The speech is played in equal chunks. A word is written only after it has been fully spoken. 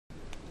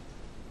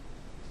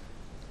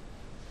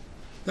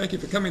Thank you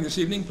for coming this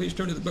evening. Please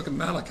turn to the book of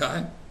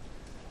Malachi.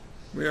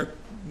 We are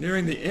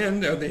nearing the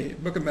end of the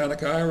book of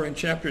Malachi. We're in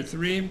chapter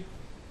 3,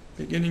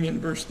 beginning in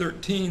verse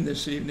 13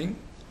 this evening.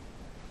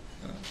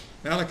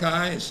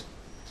 Malachi is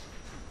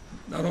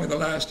not only the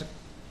last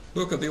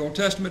book of the Old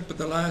Testament, but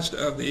the last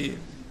of the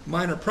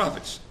minor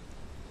prophets.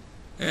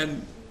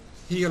 And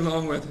he,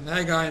 along with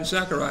Haggai and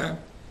Zechariah,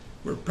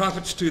 were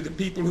prophets to the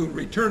people who were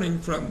returning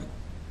from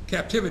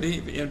captivity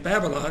in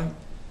Babylon.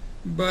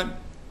 But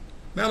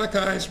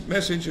Malachi's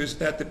message is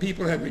that the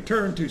people had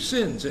returned to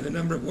sins in a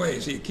number of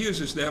ways. He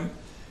accuses them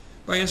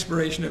by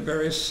inspiration of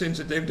various sins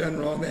that they've done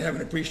wrong. They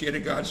haven't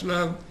appreciated God's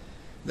love.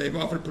 They've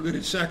offered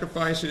polluted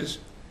sacrifices.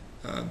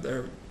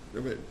 They're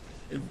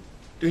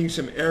doing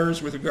some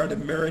errors with regard to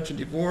marriage and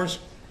divorce,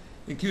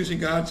 accusing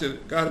God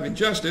of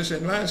injustice.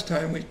 And last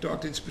time we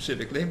talked in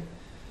specifically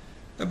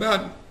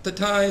about the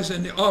tithes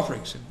and the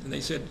offerings. And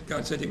they said,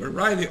 God said they were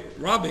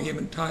robbing him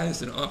in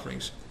tithes and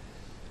offerings.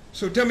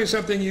 So tell me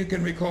something you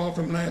can recall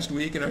from last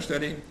week in our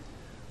study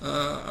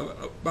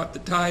about the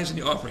tithes and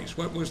the offerings.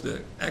 What was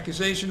the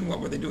accusation?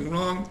 What were they doing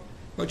wrong?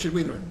 What should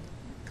we learn?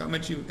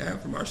 Comments you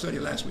have from our study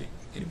last week?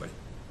 Anybody?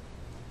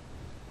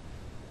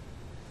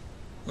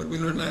 What did we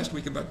learn last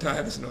week about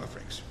tithes and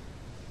offerings?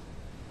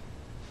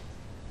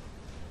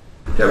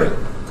 Terry?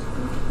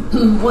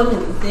 One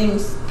of the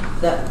things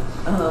that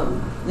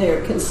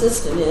they're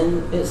consistent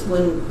in is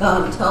when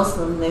God tells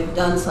them they've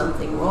done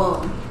something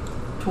wrong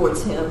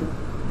towards him,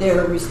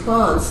 their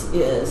response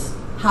is,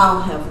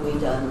 how have we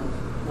done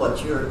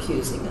what you're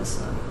accusing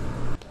us of?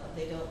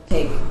 They don't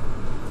take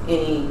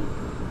any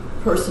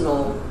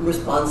personal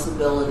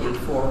responsibility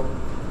for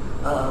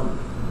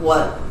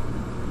what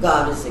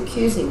God is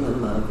accusing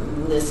them of.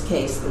 In this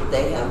case, that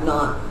they have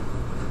not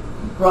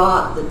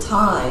brought the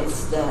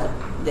tithes that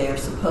they're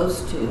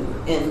supposed to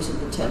into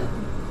the temple.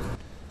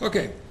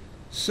 Okay,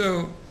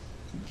 so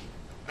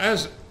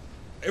as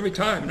every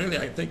time, really,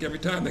 I think every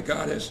time that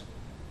God has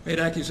made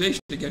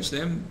accusations against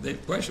them, they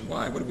question,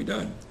 why? What have we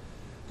done?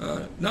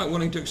 Not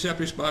willing to accept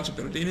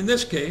responsibility. And in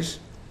this case,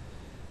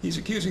 he's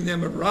accusing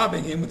them of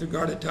robbing him with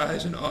regard to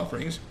tithes and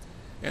offerings.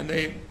 And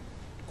they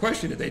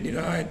questioned it. They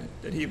denied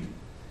that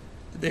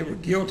they were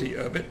guilty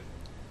of it.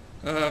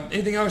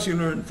 Anything else you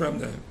learned from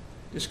the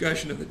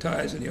discussion of the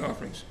tithes and the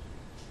offerings?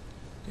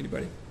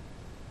 Anybody?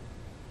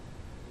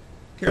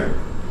 Karen?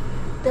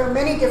 There are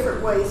many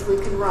different ways we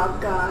can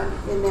rob God,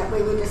 in that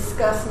we would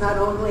discuss not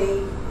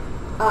only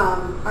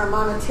our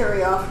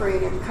monetary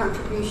offering and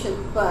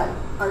contribution, but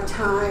our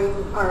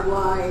time, our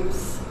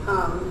lives,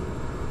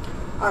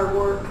 our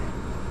work.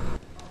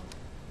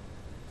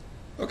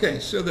 Okay,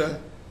 so the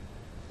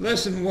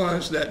lesson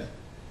was that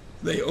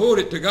they owed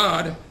it to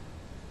God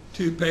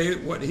to pay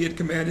what he had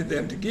commanded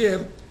them to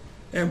give,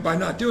 and by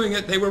not doing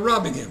it, they were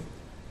robbing him.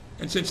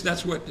 And since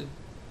that's what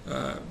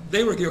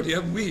they were guilty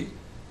of, we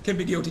can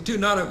be guilty too,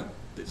 not of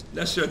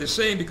necessarily the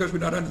same because we're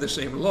not under the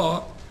same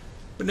law,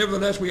 but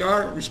nevertheless we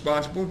are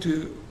responsible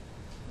to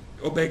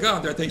obey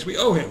God. There are things we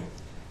owe him.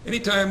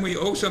 Anytime we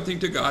owe something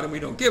to God and we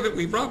don't give it,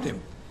 we've robbed him.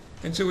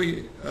 And so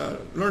we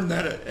learned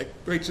that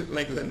at great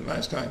length than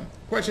last time.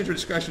 Questions or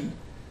discussion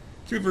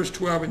through verse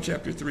 12 in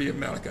chapter 3 of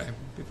Malachi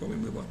before we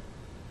move on.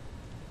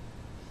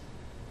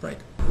 Frank.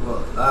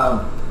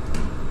 Well,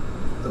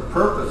 the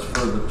purpose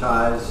for the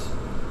tithes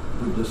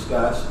we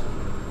discussed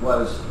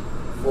was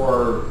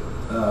for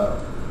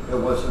it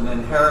was an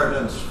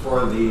inheritance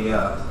for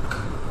the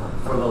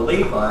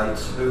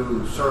Levites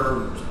who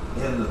served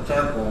in the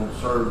temple,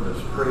 served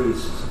as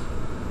priests,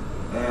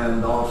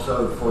 and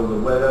also for the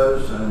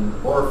widows and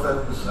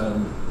orphans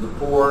and the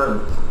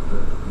poor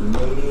and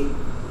the needy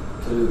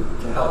to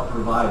help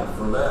provide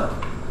for them.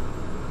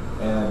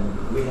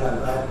 And we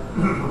have that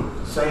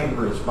same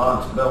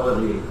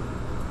responsibility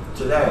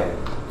today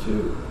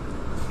to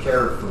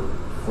care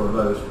for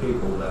those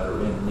people that are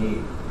in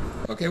need.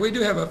 Okay, we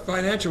do have a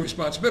financial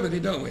responsibility,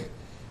 don't we?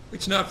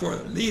 It's not for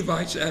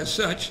Levites as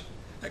such,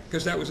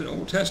 because that was an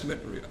Old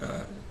Testament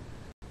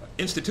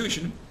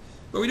institution,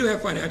 but we do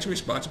have financial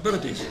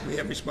responsibilities. We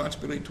have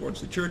responsibility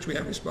towards the church. We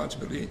have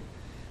responsibility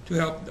to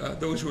help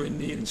those who are in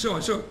need and so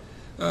on. So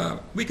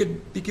we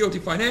could be guilty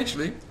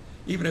financially,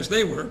 even as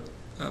they were,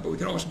 but we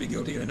can also be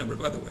guilty in a number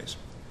of other ways.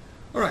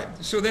 All right,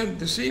 so then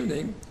this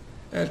evening,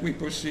 as we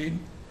proceed,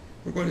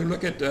 we're going to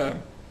look at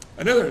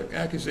another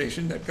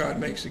accusation that God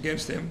makes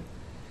against them,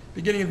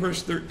 beginning in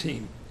verse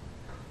 13.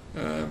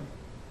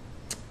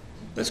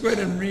 Let's go ahead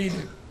and read.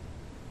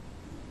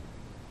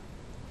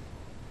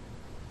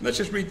 Let's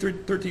just read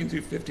 13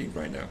 through 15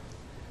 right now.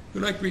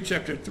 We'd like to read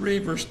chapter 3,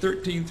 verse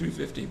 13 through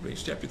 15,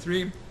 please. Chapter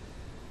 3,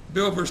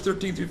 Bill, verse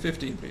 13 through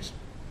 15, please.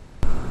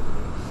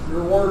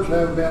 Your words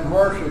have been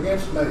harsh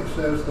against me,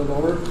 says the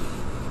Lord.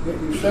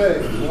 Yet you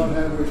say, what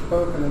have we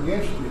spoken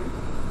against you?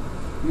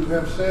 You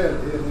have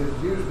said, it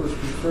is useless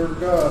to serve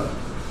God.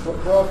 What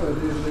profit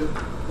is it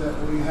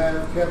that we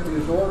have kept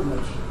his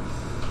ordinance,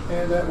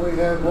 and that we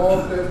have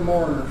walked as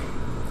mourners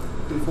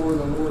before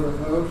the Lord of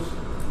hosts?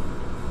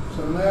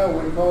 So now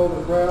we call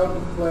the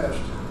proud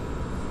blessed,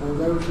 for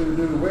those who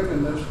do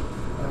wickedness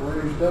are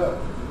raised up.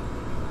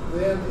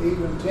 then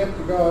even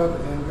tempt God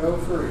and go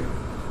free.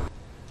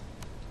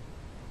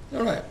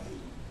 All right.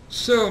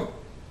 So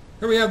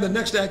here we have the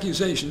next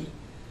accusation,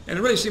 and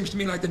it really seems to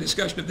me like the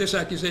discussion of this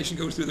accusation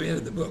goes through the end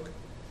of the book,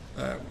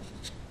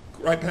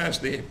 right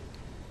past the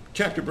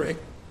chapter break.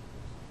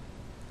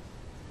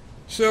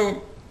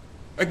 So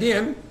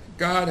again,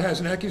 God has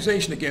an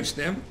accusation against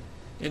them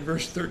in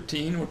verse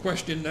 13. We're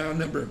question now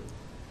number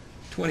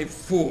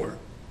 24.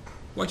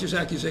 What's his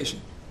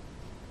accusation?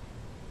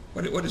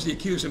 What does he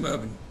accuse him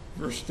of in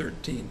verse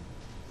 13?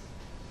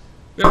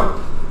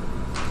 Bill?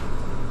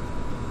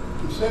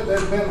 He said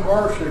they've been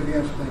harsh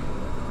against me.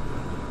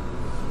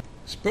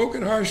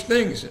 Spoken harsh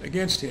things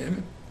against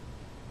him.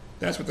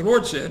 That's what the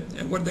Lord said.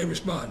 And what did they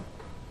respond?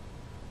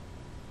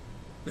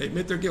 They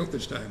admit their guilt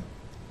this time.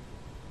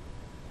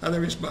 How do they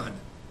respond?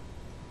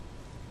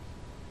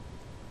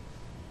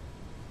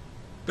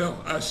 Bill,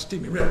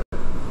 Stevie, Rick.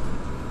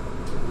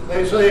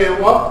 They say,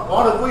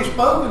 what have we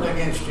spoken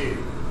against you?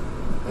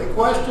 They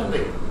questioned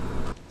him.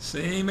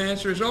 Same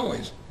answer as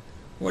always.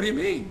 What do you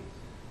mean?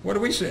 What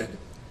have we said?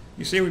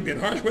 You say we've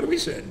been harsh. What have we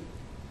said?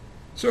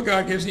 So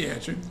God gives the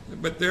answer,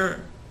 but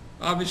they're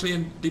obviously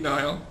in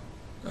denial,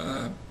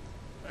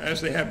 as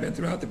they have been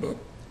throughout the book.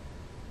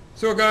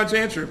 So God's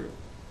answer,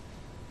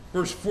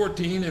 verse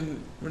 14,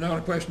 and we're now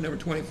on question number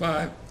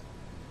 25.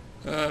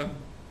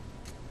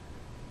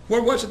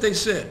 What was it they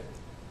said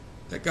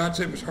that God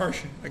said was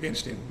harsh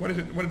against him? What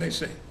did they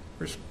say?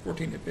 Verse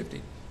 14 and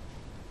 15.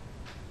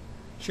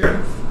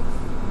 Sharon?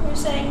 They're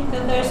saying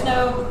that there's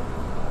no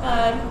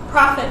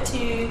profit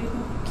to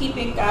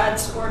keeping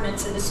God's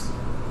ordinances,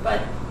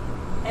 but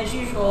as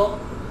usual,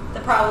 the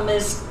problem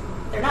is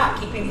they're not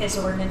keeping his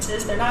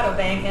ordinances, they're not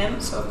obeying him,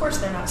 so of course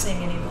they're not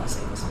seeing any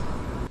blessings.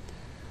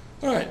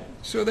 All right,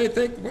 so they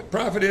think what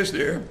profit is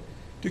there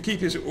to keep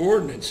his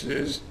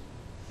ordinances?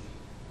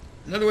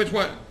 In other words,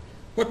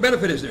 what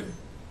benefit is there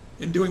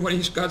in doing what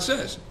God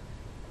says?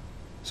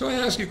 So I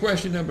ask you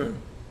question number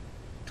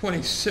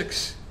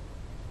 26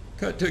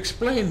 to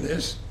explain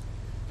this,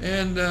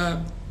 and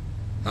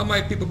how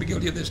might people be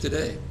guilty of this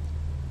today?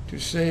 To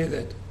say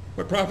that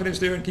what profit is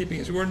there in keeping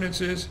his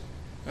ordinances?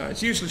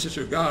 It's useless to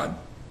serve God.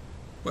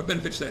 What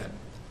benefits that?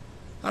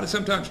 How do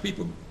sometimes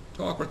people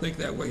talk or think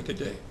that way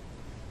today?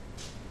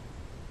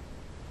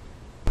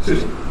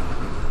 Susan?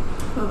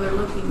 Well, they're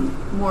looking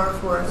more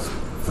for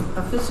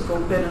a physical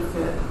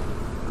benefit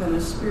than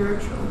a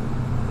spiritual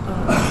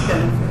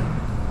benefit.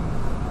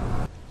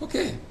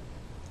 Okay.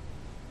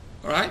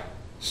 All right.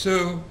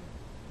 So,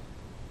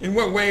 in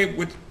what way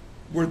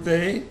were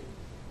they,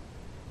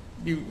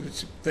 you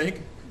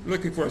think,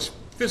 looking for a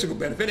physical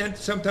benefit? And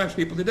sometimes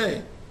people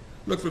today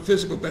look for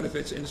physical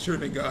benefits in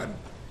serving God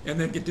and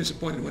then get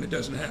disappointed when it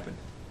doesn't happen.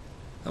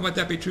 How might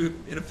that be true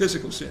in a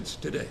physical sense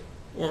today?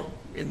 Or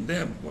in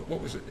them, what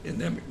was it in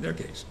them, in their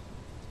case?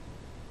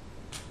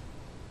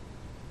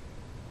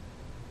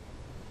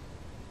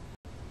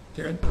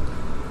 Karen?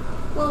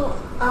 Well,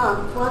 a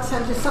lot of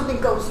times if something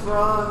goes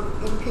wrong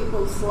in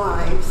people's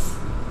lives,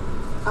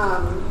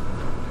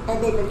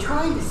 and they've been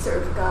trying to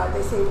serve God,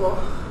 they say, well,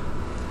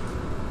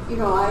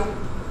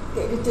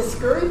 it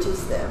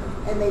discourages them,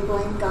 and they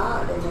blame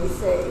God, and they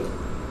say,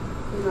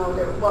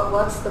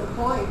 what's the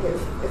point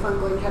if I'm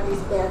going to have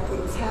these bad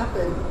things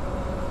happen?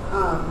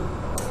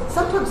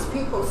 Sometimes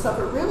people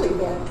suffer really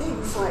bad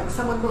things, like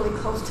someone really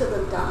close to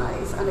them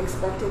dies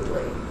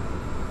unexpectedly,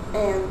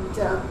 and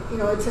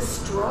it's a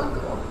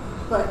struggle.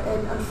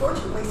 And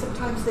unfortunately,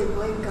 sometimes they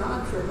blame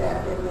God for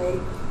that, and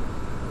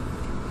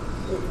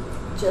it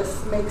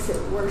just makes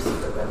it worse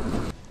for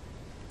them.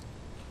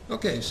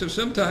 Okay, so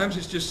sometimes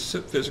it's just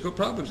physical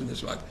problems in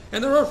this life.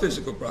 And there are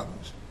physical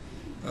problems.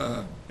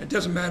 It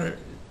doesn't matter.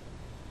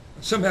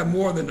 Some have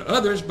more than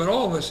others, but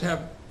all of us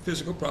have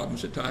physical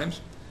problems at times,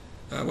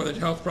 whether it's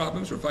health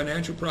problems or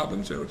financial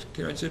problems, or as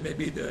Karen said,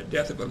 maybe the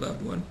death of a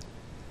loved one.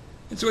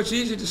 And so it's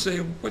easy to say,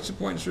 what's the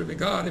point in serving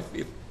God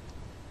if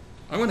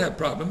I'm going to have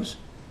problems,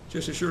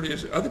 just as surely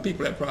as other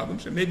people have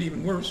problems, and maybe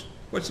even worse?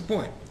 What's the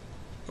point?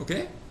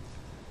 Okay?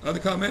 Other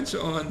comments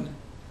on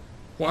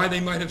why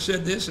they might have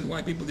said this and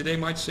why people today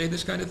might say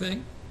this kind of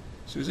thing?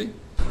 Susie?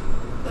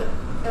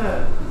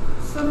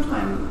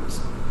 Sometimes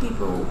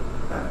people,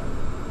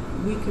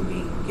 we could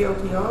be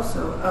guilty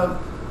also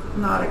of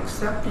not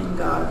accepting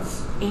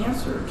God's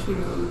answer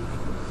to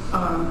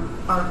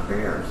our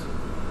prayers.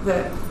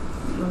 That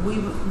we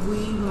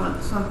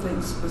want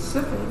something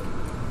specific,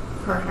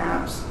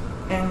 perhaps,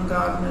 and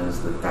God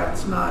knows that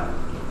that's not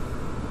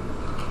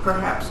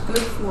perhaps good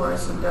for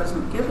us and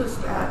doesn't give us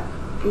that,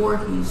 or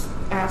he's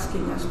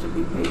asking us to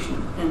be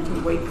patient and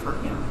to wait for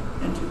him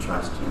and to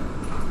trust him,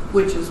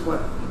 which is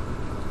what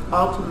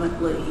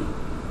ultimately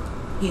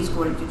he's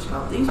going to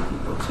tell these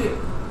people too.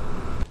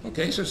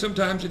 Okay, so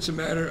sometimes it's a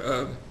matter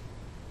of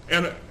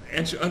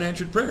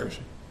unanswered prayers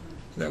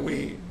that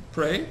we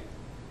pray.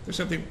 There's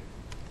something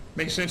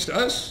makes sense to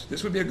us.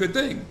 This would be a good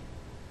thing.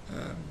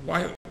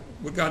 Why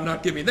would God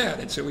not give me that?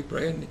 And so we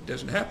pray and it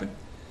doesn't happen.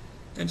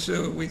 And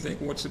so we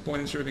think, well, what's the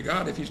point in serving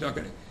God if he's not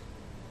going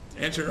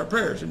to answer our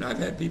prayers? And I've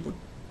had people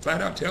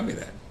flat out tell me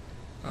that.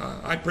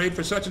 I prayed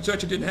for such and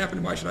such, it didn't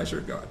happen, why should I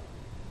serve God?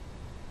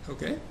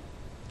 Okay?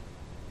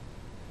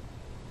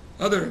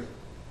 Other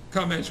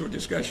comments or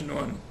discussion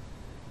on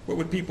what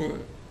would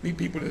lead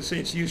people to say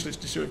it's useless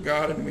to serve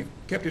God, and we've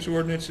kept his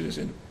ordinances,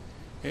 and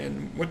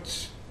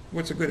what's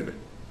the good of it?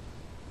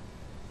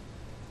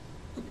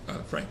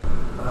 Frank.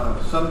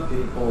 Some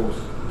people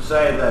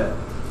say that,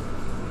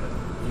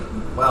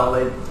 well,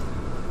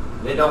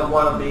 they don't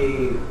want to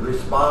be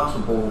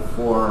responsible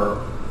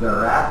for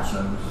their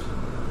actions,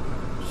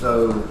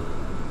 so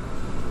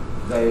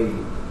they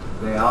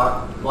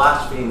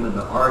blaspheme and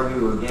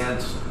argue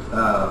against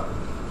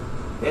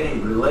any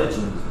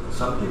religion.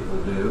 Some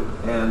people do,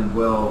 and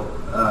will,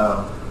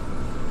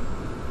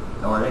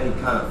 or any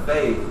kind of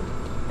faith,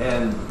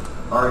 and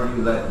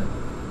argue that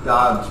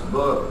God's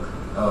book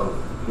of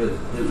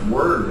his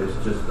word is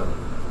just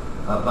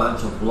a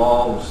bunch of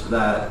laws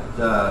that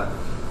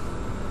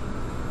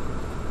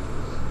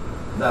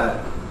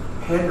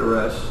hinder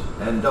us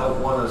and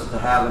don't want us to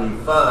have any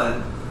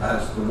fun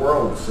as the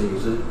world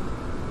sees it,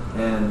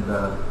 and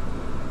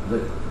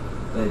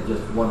they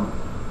just want to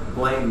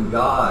blame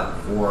God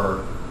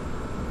for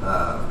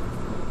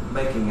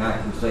making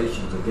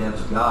accusations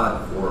against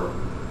God for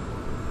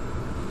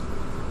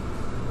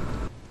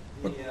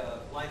the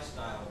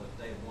lifestyle that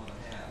they want to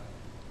have.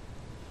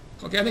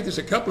 Okay, I think there's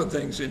a couple of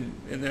things in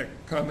that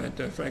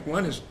comment, Frank.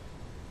 One is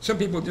some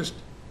people just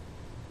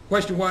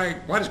question why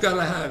does God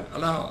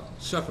allow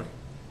suffering?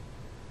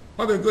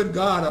 Why would a good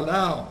God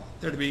allow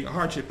there to be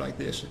hardship like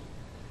this?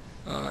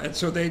 And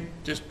so they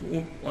just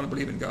won't want to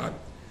believe in God.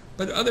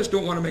 But others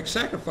don't want to make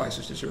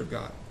sacrifices to serve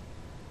God.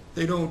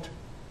 They don't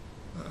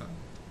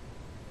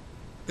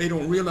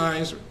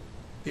realize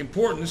the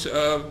importance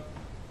of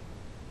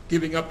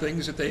giving up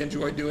things that they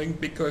enjoy doing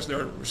because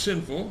they're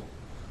sinful,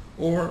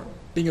 or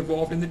being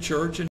involved in the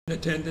church and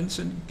attendance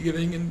and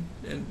giving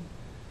and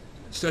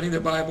studying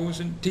their Bibles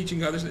and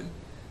teaching others.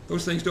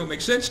 Those things don't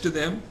make sense to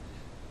them,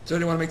 so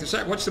they want to make the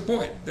sacrifice. What's the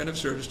point then of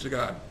service to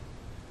God?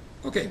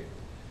 Okay,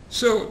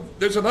 so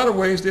there's a lot of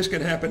ways this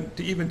can happen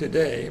to even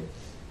today.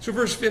 So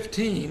verse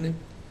 15,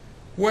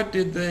 what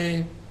did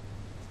they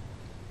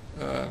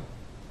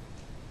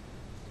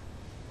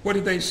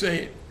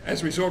say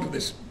as a result of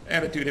this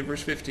attitude in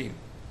verse 15?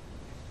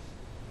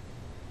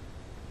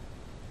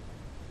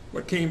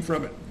 What came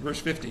from it? Verse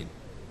 15.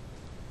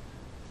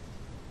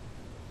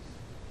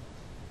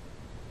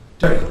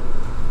 Terry.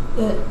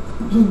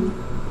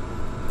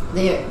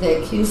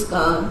 They accuse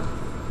God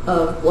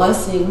of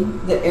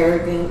blessing the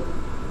arrogant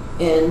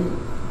and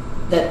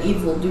that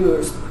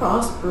evildoers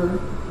prosper.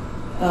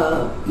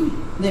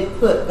 They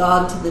put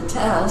God to the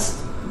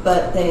test,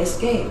 but they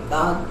escape.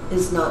 God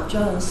is not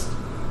just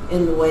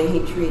in the way he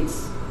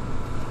treats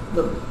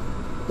the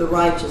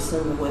righteous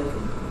and the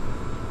wicked.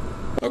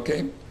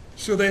 Okay,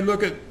 so they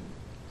look at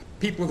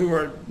people who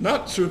are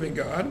not serving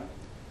God,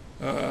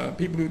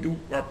 people who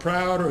are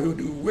proud or who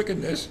do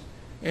wickedness,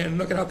 and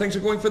look at how things are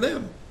going for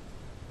them.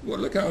 Well,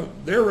 look how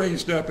they're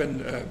raised up,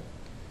 and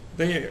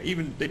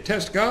they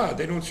test God.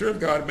 They don't serve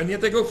God, but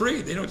yet they go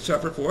free. They don't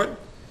suffer for it.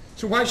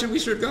 So why should we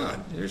serve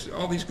God? There's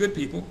all these good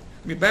people,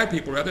 bad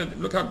people rather.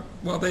 Look how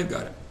well they've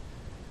got it.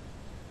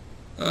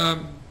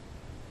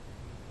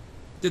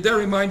 Did that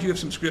remind you of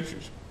some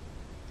scriptures,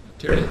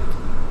 Terry?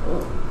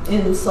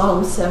 In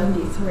Psalm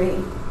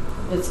 73,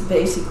 it's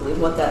basically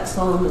what that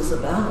psalm is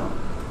about.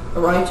 A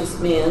righteous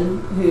man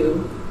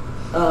who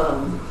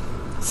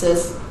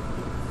says,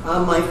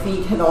 my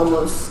feet had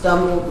almost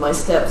stumbled, my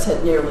steps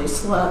had nearly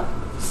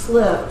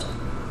slipped,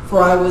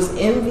 for I was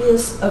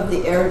envious of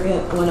the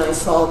arrogant when I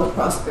saw the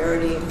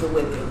prosperity of the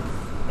wicked.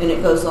 And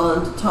it goes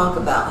on to talk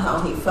about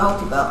how he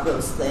felt about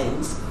those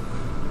things.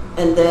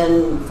 And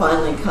then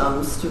finally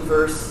comes to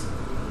verse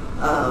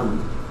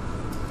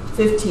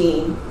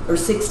 15 or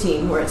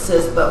 16, where it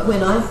says, but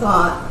when I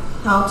thought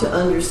how to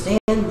understand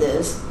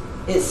this,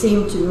 it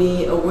seemed to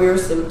me a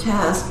wearisome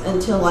task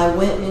until I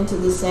went into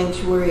the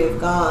sanctuary of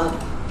God,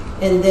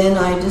 and then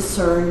I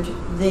discerned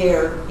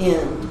their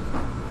end.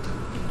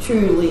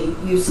 Truly,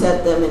 you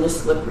set them in a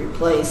slippery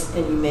place,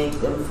 and you make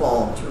them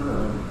fall to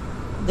ruin.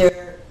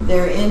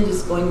 Their end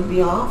is going to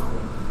be awful.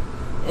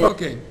 And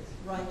Okay.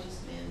 Righteous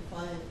man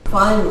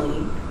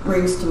finally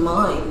brings to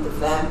mind the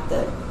fact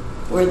that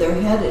where they're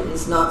headed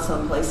is not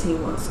someplace he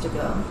wants to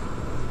go.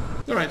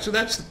 All right, so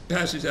that's the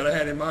passage that I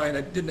had in mind.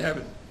 I didn't have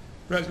it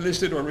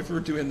listed or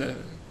referred to in the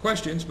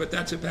questions, but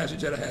that's a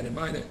passage that I had in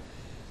mind.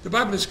 The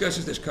Bible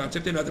discusses this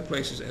concept in other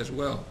places as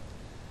well.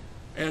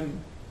 And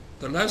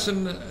the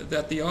lesson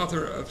that the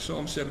author of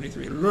Psalm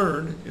 73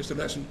 learned is the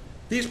lesson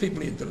these people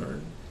need to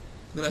learn,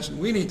 the lesson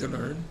we need to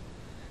learn,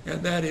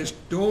 and that is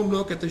don't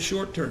look at the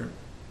short term.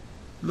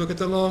 Look at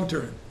the long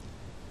term.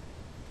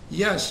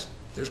 Yes,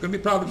 there's going to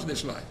be problems in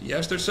this life.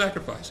 Yes, there's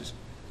sacrifices.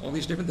 All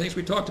these different things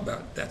we talked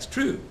about. That's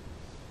true.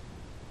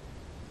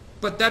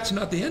 But that's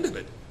not the end of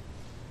it.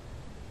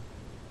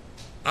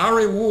 Our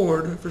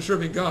reward for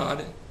serving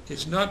God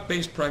is not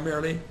based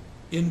primarily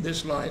in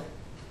this life,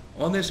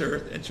 on this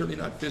earth, and certainly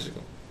not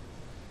physical.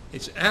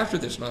 It's after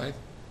this life,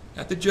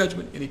 at the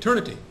judgment, in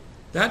eternity.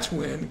 That's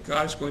when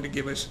God is going to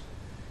give us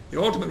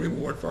the ultimate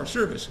reward for our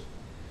service.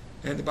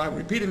 And the Bible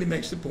repeatedly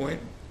makes the point,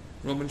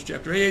 Romans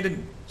chapter 8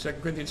 and 2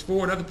 Corinthians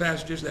 4 and other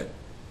passages, that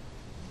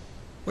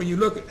when you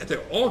look at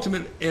the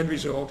ultimate end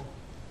result,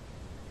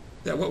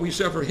 that what we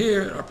suffer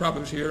here, our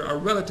problems here, are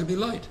relatively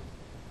light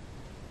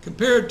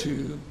compared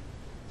to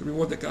the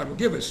reward that God will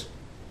give us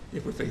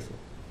if we're faithful.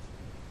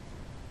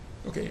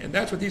 Okay, and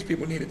that's what these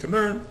people needed to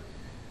learn.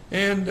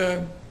 And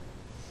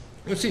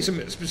let's see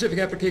some specific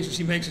applications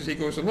he makes as he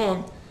goes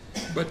along.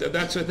 But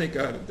that's, I think,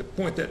 the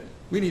point that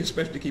we need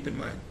especially to keep in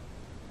mind.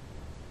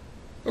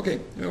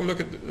 Okay, now we'll look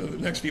at the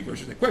next few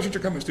verses. The questions or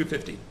comments through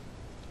 50.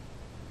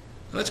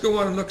 Let's go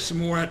on and look some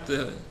more at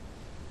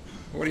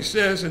what he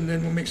says, and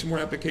then we'll make some more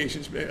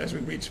applications as we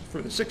read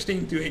further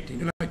 16 through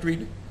 18. I'd like to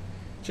read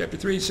chapter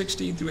 3,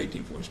 16 through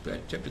 18 for us.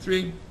 Chapter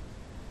 3,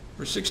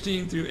 verse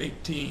 16 through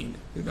 18.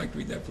 Who'd like to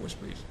read that for us,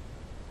 please?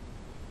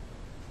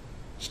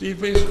 Steve,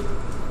 please.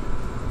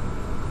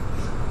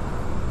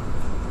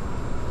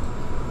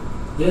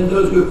 Then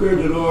those who feared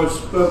the Lord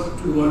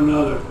spoke to one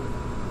another,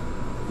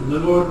 and the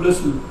Lord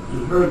listened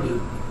and heard them.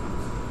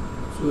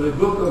 So a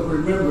book of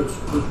remembrance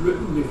was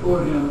written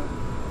before him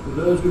for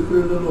those who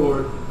fear the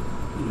Lord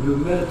and who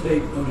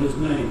meditate on his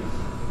name.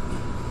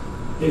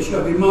 They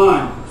shall be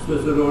mine,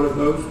 says the Lord of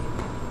hosts,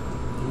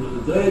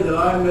 on the day that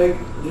I make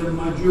them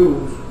my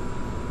jewels,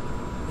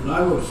 and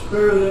I will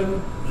spare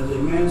them as a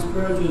man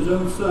spares his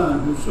own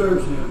son who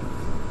serves him.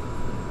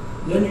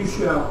 Then you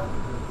shall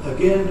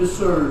again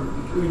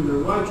discern between the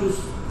righteous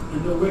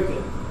and the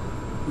wicked,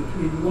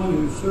 between one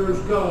who serves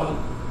God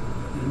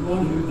and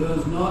one who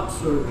does not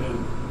serve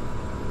him.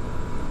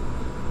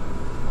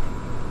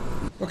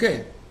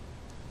 Okay,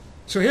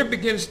 so here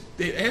begins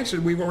the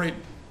answer. We've already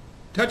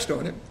touched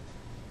on it,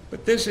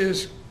 but this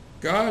is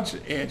God's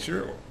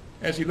answer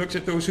as he looks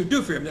at those who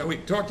do fear him. Now, we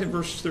talked in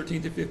verses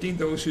 13 to 15,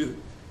 those who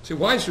say,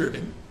 why serve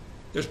him?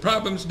 There's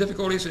problems,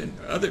 difficulties, and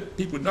other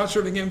people not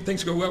serving him,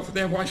 things go well for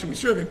them, why should we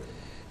serve him?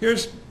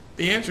 Here's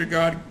the answer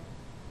God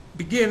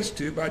begins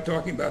to by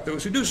talking about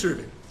those who do serve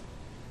him.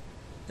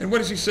 And what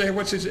does he say?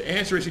 What's his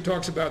answer as he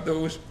talks about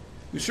those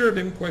who serve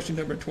him? Question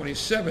number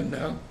 27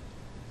 now.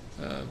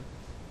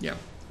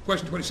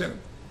 Question 27.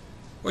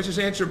 What's his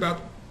answer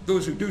about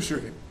those who do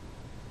serve him?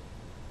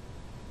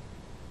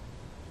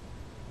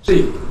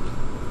 See.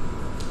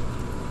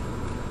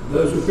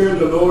 Those who fear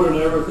the Lord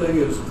and everything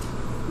is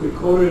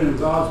recorded in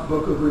God's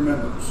book of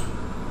remembrance.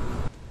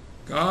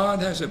 God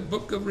has a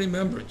book of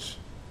remembrance.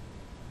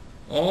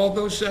 All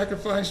those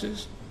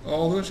sacrifices,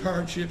 all those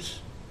hardships,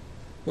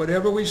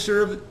 whatever we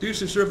do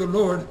to serve the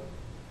Lord,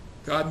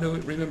 God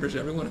remembers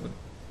every one of them.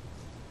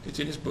 It's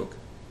in his book.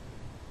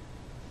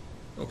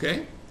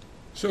 Okay?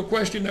 So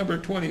question number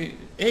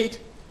 28,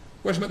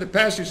 what's about the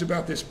passages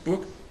about this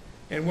book,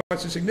 and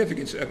what's the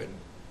significance of it?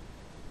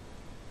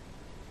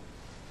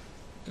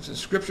 There's the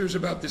scriptures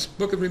about this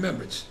book of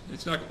remembrance.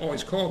 It's not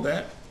always called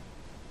that.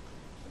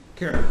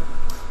 Karen.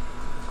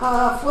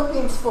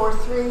 Philippians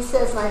 4:3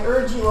 says, and I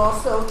urge you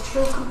also,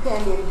 true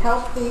companion,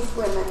 help these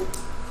women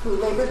who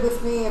labored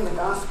with me in the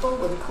gospel,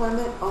 with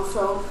Clement,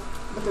 also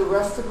with the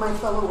rest of my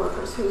fellow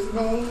workers, whose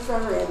names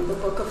are in the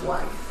book of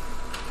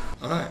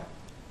life. All right.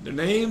 Their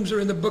names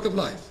are in the book of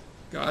life,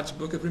 God's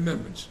book of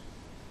remembrance.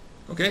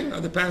 Okay,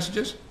 other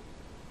passages?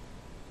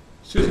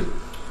 Susie.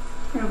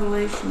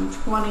 Revelation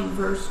 20,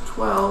 verse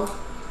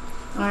 12.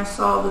 And I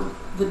saw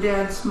the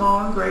dead,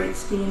 small and great,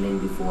 standing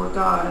before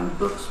God, and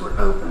books were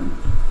opened.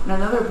 And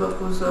another book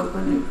was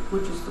opened,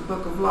 which is the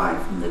book of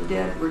life, and the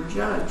dead were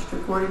judged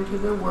according to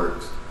their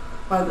works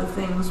by the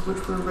things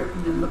which were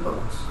written in the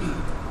books.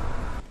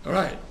 All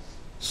right.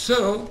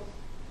 So,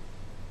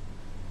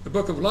 the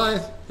book of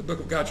life, the book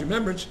of God's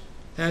remembrance,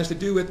 has to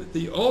do with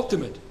the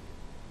ultimate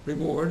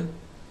reward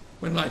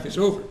when life is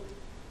over.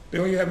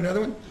 Bill, you have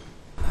another one?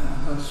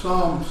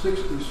 Psalm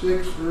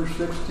 66, verse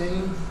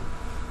 16.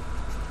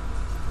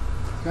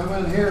 Come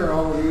in here,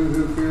 all you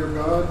who fear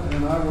God,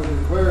 and I will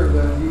declare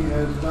that he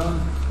has done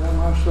for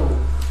my soul.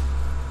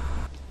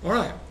 All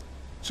right.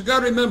 So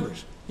God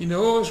remembers. He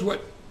knows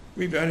what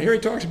we've done. Here he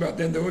talks about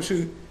then those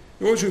who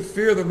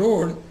fear the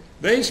Lord,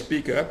 they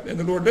speak up, and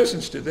the Lord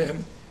listens to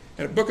them.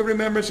 And a book of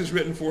remembrance is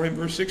written for him,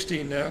 verse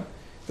 16 now.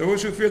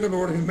 Those who fear the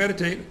Lord and who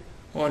meditate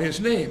on his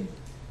name.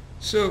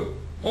 So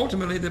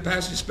ultimately, the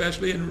passage,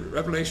 especially in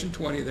Revelation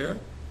 20 there,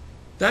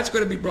 that's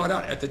going to be brought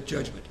out at the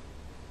judgment.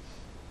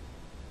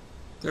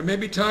 There may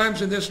be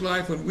times in this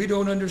life when we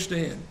don't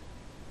understand,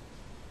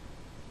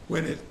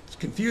 when it's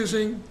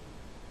confusing,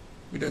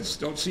 we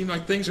don't seem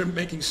like things are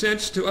making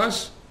sense to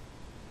us,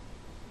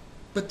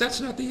 but that's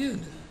not the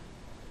end.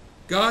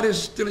 God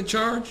is still in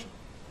charge.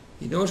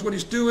 He knows what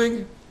he's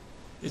doing.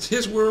 It's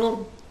his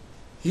world.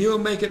 He'll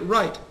make it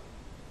right.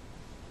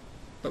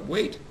 But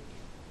wait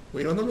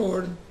on the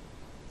Lord,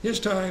 his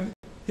time,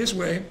 his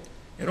way,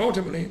 and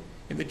ultimately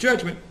in the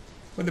judgment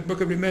when the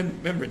book of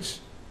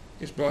remembrance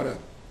is brought up.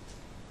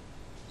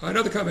 All right,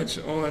 other comments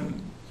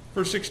on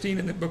verse 16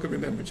 in the book of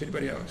remembrance?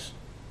 Anybody else?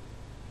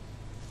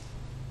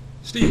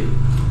 Steve.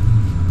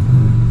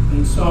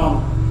 In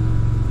Psalm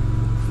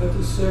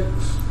 56,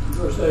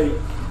 verse 8,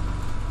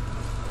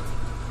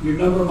 you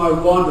number my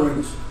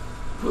wanderings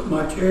put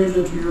my tears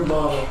into your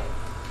bottle.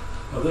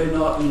 Are they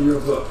not in your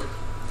book?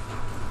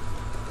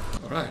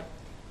 All right.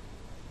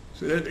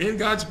 So they're in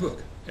God's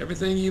book.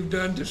 Everything you've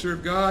done to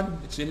serve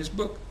God, it's in his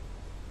book.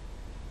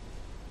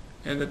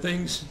 And the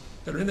things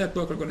that are in that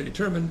book are going to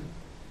determine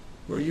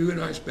where you and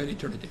I spend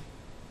eternity.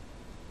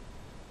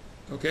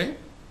 Okay?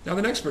 Now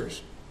the next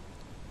verse.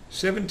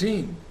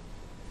 17.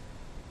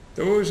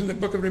 Those in the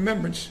book of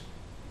remembrance,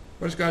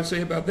 what does God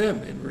say about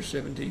them in verse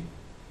 17?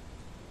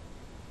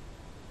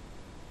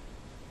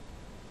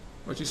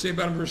 What does he say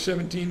about them in verse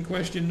 17?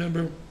 Question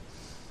number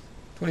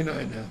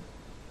 29 now.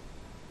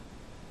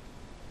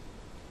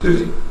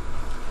 Susie.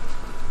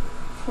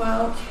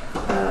 Well,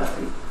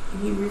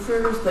 he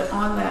refers that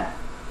on that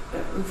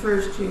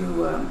refers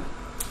to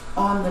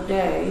on the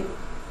day,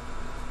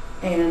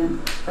 and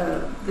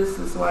this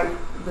is like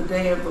the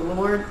day of the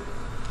Lord,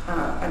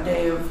 a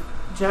day of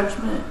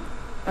judgment,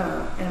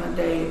 and a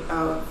day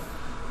of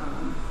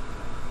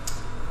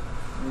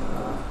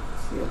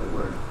what's the other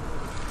word?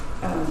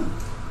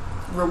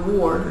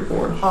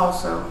 Reward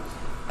also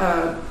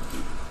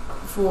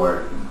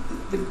for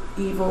the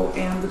evil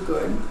and the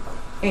good.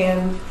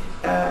 And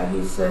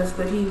he says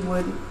that he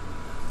would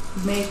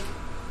make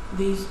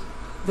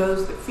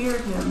those that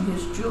feared him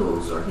his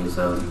jewels or his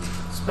own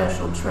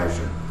special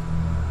treasure,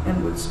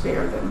 and would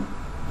spare them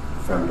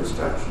from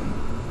destruction.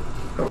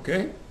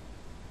 Okay.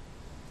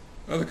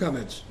 Other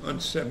comments on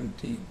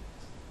 17?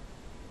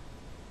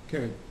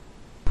 Karen.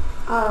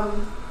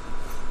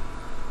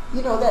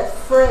 You know, that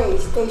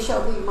phrase, they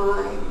shall be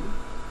mine,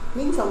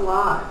 means a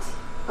lot.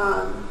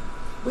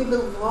 We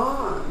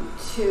belong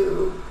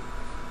to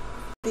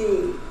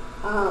the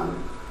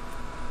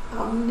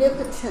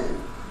omnipotent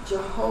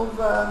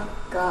Jehovah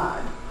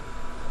God.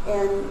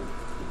 And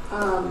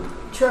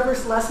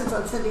Trevor's lessons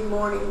on Sunday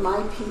morning,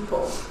 my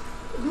people,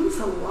 it means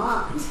a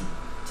lot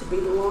to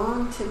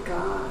belong to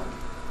God.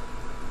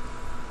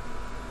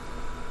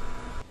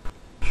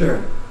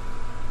 Sure.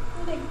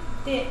 I think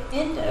the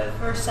end of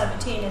verse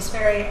 17 is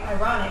very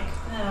ironic.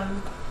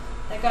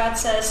 That God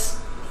says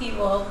he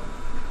will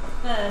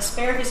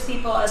spare his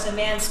people as a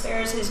man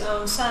spares his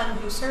own son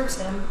who serves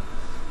him.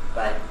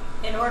 But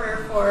in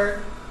order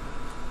for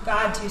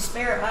God to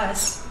spare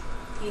us,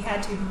 he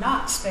had to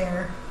not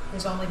spare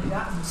his only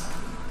begotten son.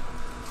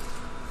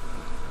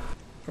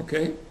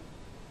 Okay.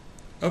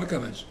 Other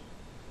comments?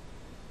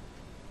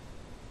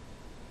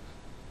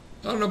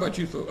 I don't know about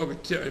you,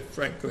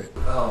 Frank, go ahead.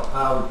 Well,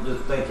 I was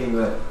just thinking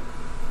that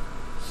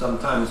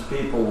sometimes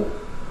people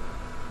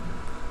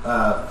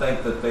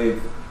think that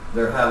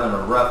they're having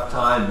a rough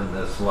time in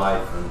this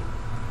life and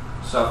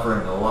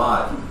suffering a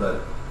lot.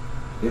 But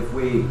if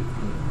we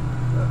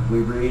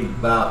read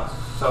about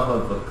some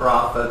of the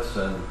prophets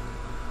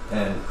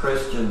and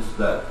Christians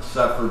that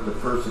suffered the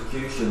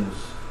persecutions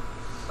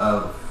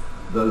of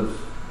those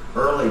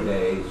early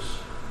days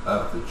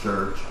of the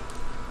church,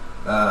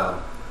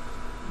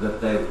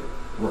 that they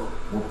were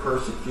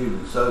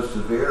persecuted so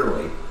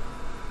severely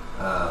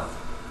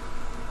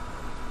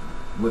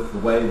with the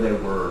way they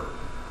were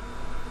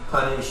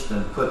punished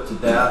and put to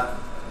death,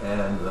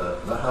 and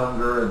the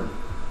hunger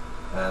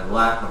and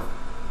lack of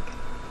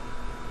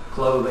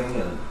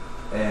clothing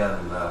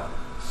and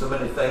so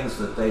many things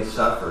that they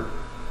suffered,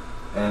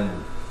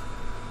 and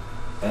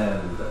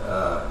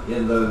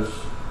in those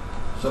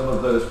some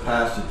of those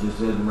passages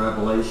in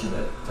Revelation,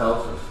 it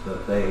tells us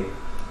that they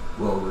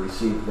will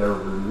receive their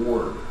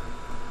reward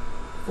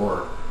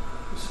for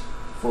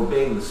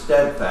being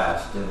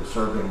steadfast in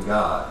serving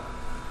God.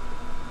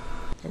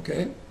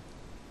 Okay.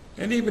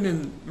 And even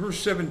in verse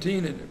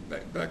 17,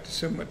 and back to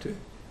somewhat to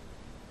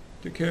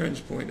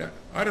Karen's point,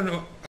 I don't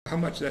know how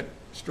much that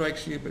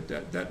strikes you, but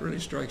that really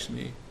strikes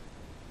me.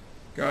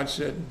 God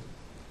said,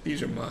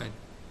 these are mine.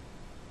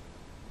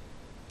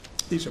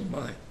 These are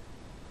mine.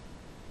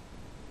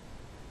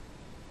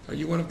 Are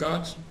you one of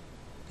God's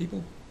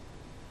people?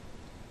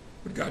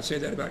 Would God say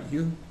that about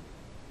you?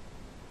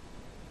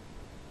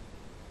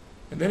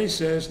 And then he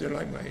says, they're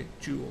like my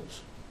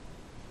jewels.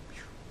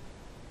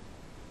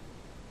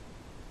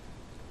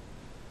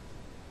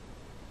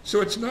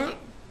 So it's not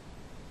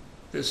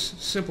this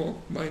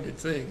simple-minded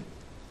thing.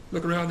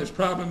 Look around, there's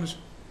problems,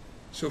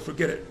 so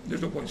forget it.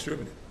 There's no point in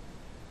serving it.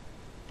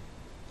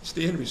 It's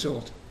the end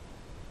result.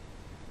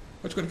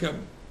 What's going to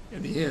come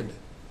in the end,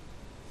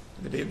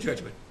 in the day of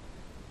judgment?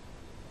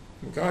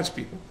 And God's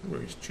people were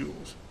his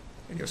jewels,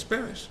 and he'll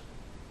spare us.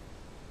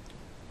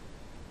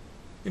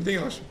 Anything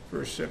else?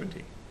 Verse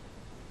 17.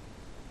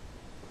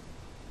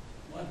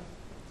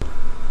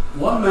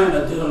 One man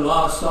that did a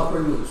lot of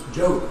suffering was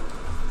Job.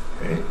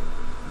 Okay.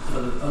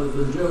 Other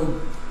than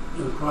Job,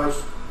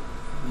 Christ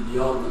did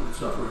the ultimate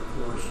suffering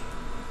for us.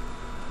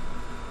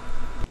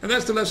 And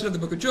that's the lesson of the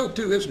book of Job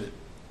too, isn't it?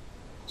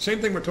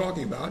 Same thing we're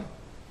talking about.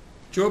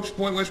 Job's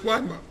point was,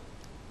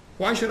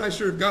 why should I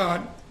serve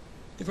God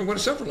if I'm going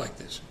to suffer like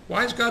this?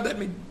 Why has God let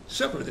me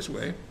suffer this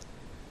way?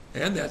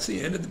 And that's the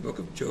end of the book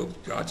of Job,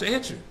 God's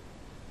answer.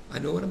 I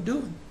know what I'm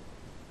doing.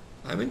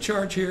 I'm in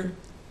charge here.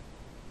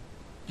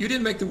 You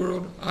didn't make the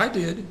world, I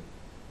did.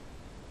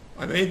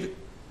 I made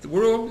the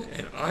world,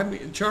 and I'm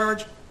in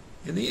charge,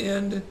 In the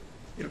end,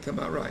 it'll come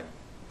out right.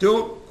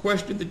 Don't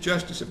question the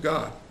justice of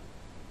God.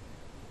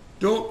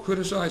 Don't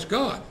criticize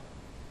God,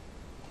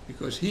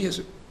 because he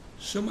is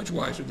so much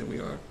wiser than we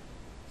are.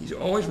 He's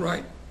always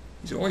right.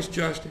 He's always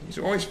just. He's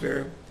always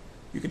fair.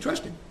 You can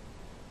trust him,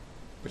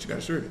 but you got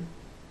to serve him.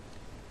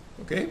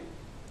 Okay?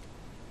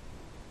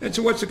 And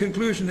so what's the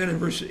conclusion then in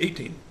verse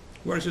 18?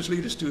 Where does this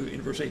lead us to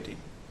in verse 18?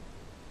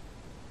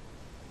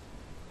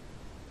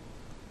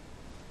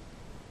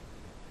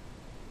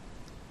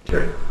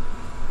 Terry?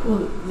 Well,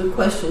 the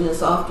question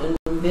has often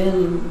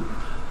been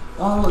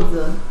all of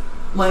the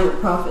minor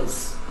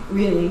prophets,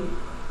 really,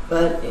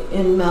 but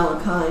in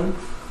Malachi,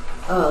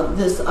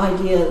 this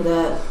idea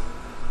that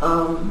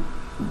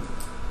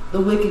the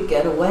wicked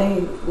get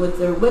away with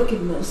their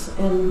wickedness,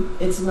 and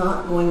it's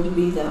not going to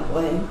be that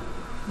way.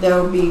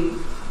 There will be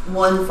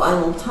one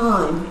final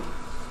time,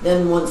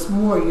 then once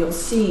more you'll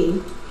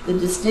see the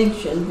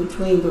distinction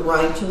between the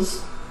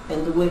righteous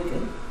and the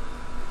wicked,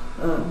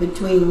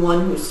 between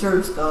one who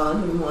serves God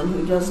and one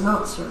who does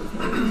not serve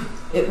him.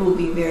 It will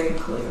be very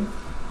clear.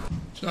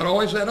 It's not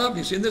always that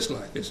obvious in this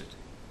life, is it?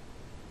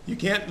 You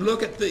can't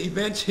look at the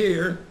events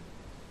here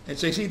and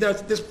say, see,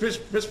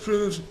 this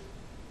proves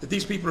that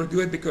these people are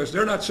good because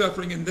they're not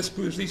suffering, and this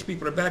proves these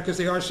people are bad because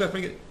they are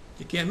suffering.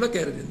 You can't look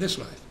at it in this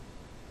life.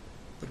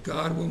 But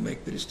God will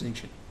make the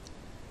distinction.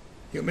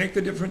 He'll make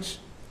the difference.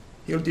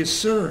 He'll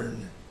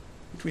discern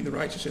between the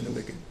righteous and the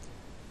wicked,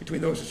 between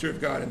those who serve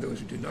God and those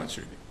who do not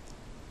serve him.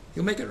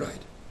 He'll make it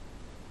right.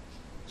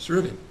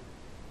 Serve him.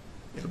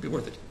 It'll be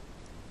worth it.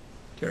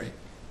 Terry?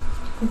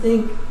 I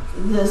think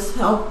this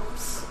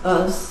helps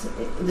us,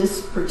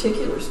 this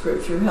particular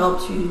scripture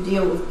helps you to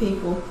deal with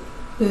people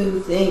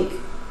who think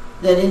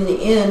that in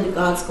the end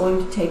God's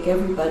going to take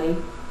everybody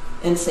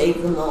and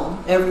save them all.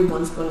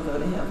 Everyone's going to go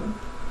to heaven.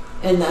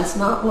 And that's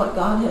not what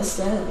God has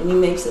said. And he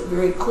makes it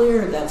very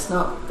clear that's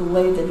not the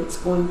way that it's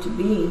going to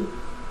be.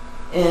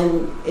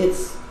 And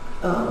it's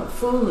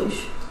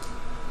foolish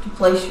to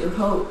place your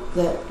hope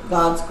that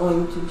God's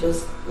going to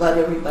just let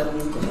everybody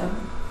into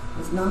heaven.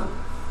 It's not.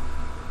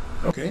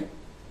 Okay.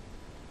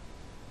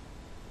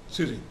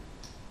 Susie?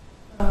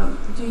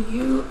 Do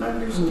you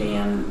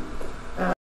understand